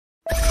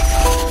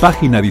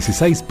Página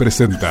 16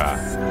 presenta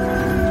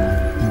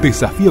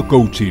Desafío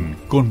Coaching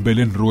con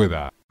Belén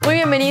Rueda. Muy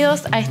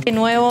bienvenidos a este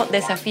nuevo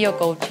Desafío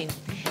Coaching.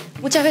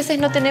 Muchas veces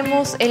no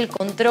tenemos el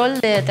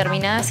control de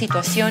determinadas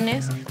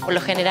situaciones, por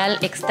lo general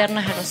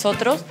externas a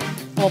nosotros,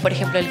 como por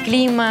ejemplo el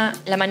clima,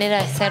 la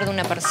manera de ser de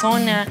una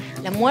persona,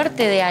 la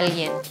muerte de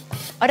alguien.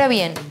 Ahora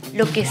bien,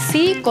 lo que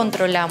sí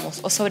controlamos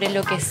o sobre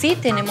lo que sí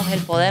tenemos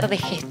el poder de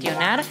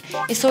gestionar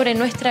es sobre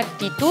nuestra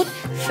actitud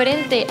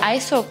frente a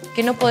eso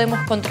que no podemos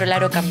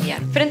controlar o cambiar.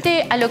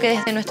 Frente a lo que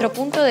desde nuestro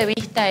punto de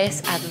vista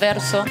es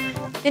adverso,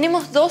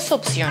 tenemos dos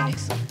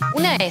opciones.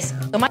 Una es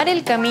tomar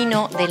el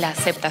camino de la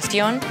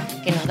aceptación,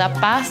 que nos da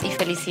paz y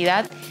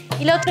felicidad,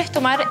 y la otra es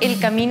tomar el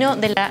camino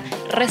de la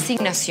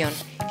resignación,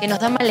 que nos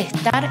da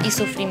malestar y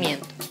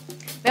sufrimiento.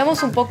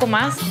 Veamos un poco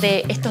más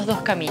de estos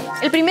dos caminos.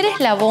 El primer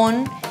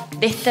eslabón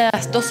de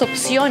estas dos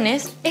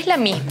opciones es la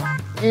misma,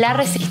 la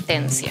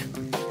resistencia.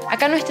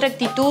 Acá nuestra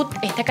actitud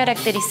está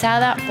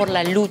caracterizada por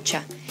la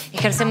lucha.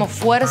 Ejercemos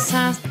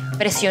fuerzas,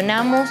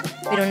 presionamos,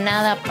 pero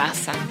nada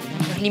pasa.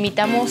 Nos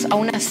limitamos a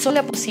una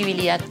sola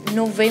posibilidad,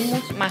 no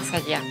vemos más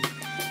allá.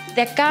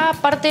 De acá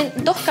parten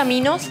dos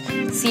caminos,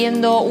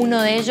 siendo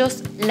uno de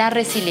ellos la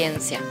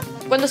resiliencia.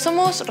 Cuando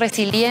somos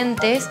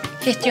resilientes,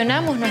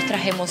 gestionamos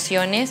nuestras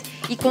emociones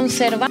y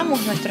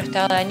conservamos nuestro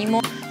estado de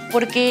ánimo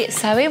porque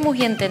sabemos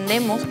y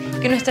entendemos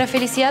que nuestra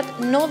felicidad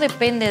no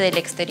depende del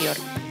exterior.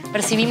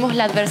 Percibimos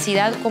la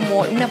adversidad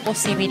como una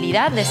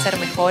posibilidad de ser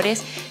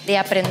mejores, de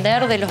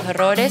aprender de los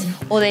errores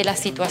o de la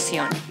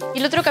situación. Y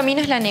el otro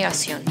camino es la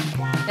negación.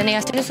 La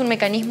negación es un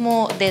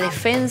mecanismo de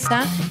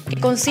defensa que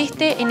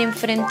consiste en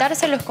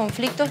enfrentarse a los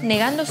conflictos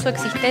negando su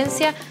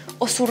existencia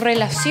o su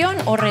relación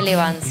o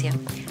relevancia.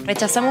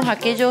 Rechazamos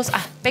aquellos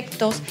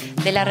aspectos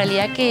de la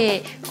realidad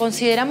que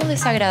consideramos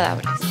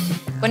desagradables.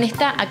 Con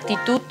esta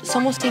actitud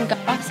somos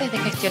incapaces de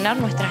gestionar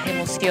nuestras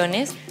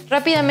emociones.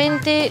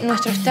 Rápidamente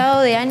nuestro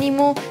estado de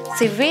ánimo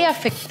se ve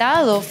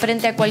afectado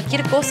frente a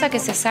cualquier cosa que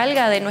se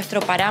salga de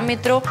nuestro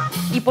parámetro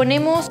y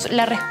ponemos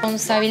la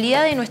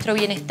responsabilidad de nuestro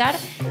bienestar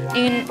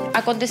en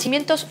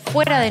acontecimientos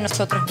fuera de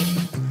nosotros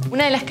mismos.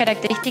 Una de las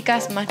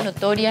características más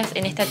notorias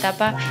en esta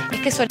etapa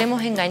es que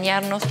solemos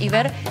engañarnos y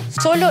ver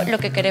solo lo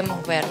que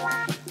queremos ver.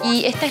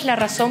 Y esta es la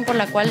razón por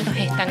la cual nos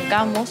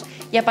estancamos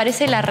y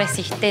aparece la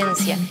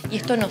resistencia, y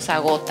esto nos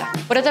agota.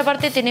 Por otra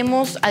parte,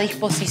 tenemos a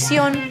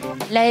disposición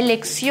la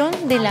elección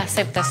de la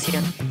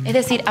aceptación, es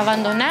decir,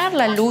 abandonar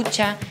la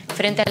lucha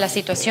frente a la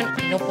situación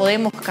que no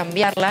podemos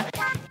cambiarla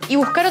y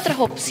buscar otras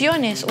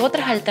opciones u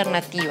otras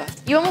alternativas.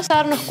 Y vamos a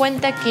darnos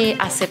cuenta que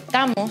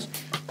aceptamos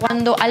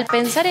cuando al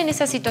pensar en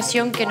esa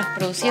situación que nos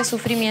producía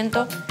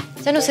sufrimiento,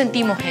 ya no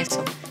sentimos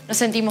eso, no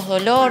sentimos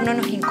dolor, no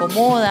nos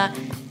incomoda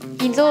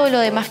y todo lo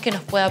demás que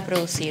nos pueda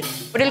producir.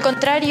 Por el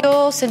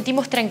contrario,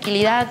 sentimos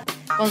tranquilidad,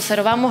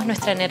 conservamos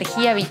nuestra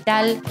energía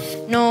vital,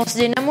 nos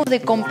llenamos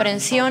de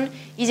comprensión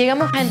y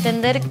llegamos a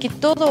entender que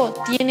todo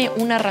tiene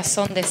una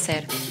razón de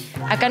ser.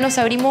 Acá nos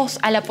abrimos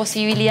a la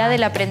posibilidad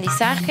del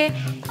aprendizaje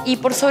y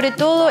por sobre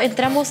todo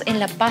entramos en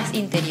la paz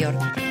interior.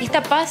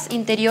 Esta paz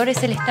interior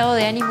es el estado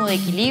de ánimo de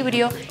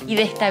equilibrio y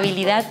de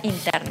estabilidad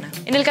interna.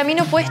 En el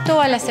camino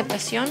opuesto a la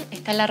aceptación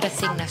está la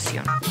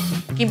resignación,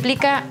 que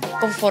implica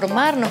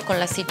conformarnos con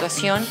la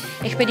situación,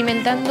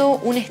 experimentando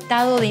un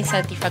estado de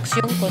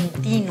insatisfacción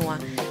continua,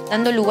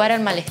 dando lugar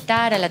al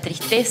malestar, a la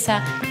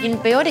tristeza y en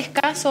peores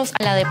casos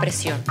a la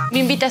depresión. Mi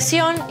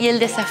invitación y el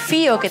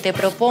desafío que te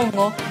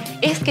propongo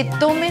es que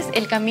tomes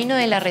el camino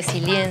de la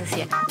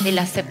resiliencia, de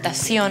la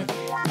aceptación,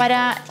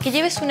 para que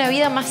lleves una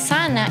vida más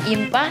sana y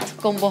en paz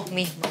con vos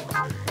mismo.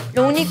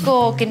 Lo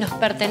único que nos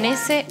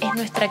pertenece es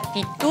nuestra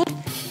actitud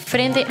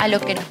frente a lo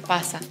que nos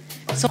pasa.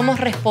 Somos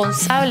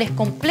responsables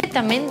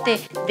completamente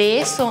de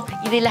eso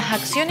y de las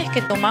acciones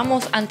que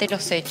tomamos ante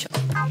los hechos.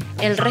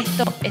 El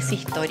resto es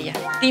historia.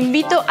 Te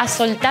invito a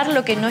soltar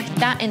lo que no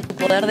está en tu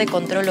poder de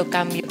control o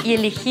cambio y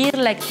elegir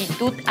la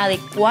actitud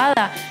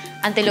adecuada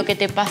ante lo que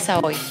te pasa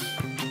hoy.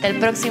 Hasta el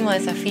próximo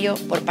desafío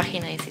por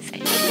Página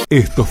 16.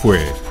 Esto fue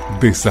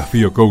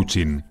Desafío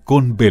Coaching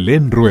con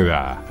Belén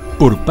Rueda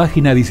por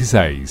Página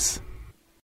 16.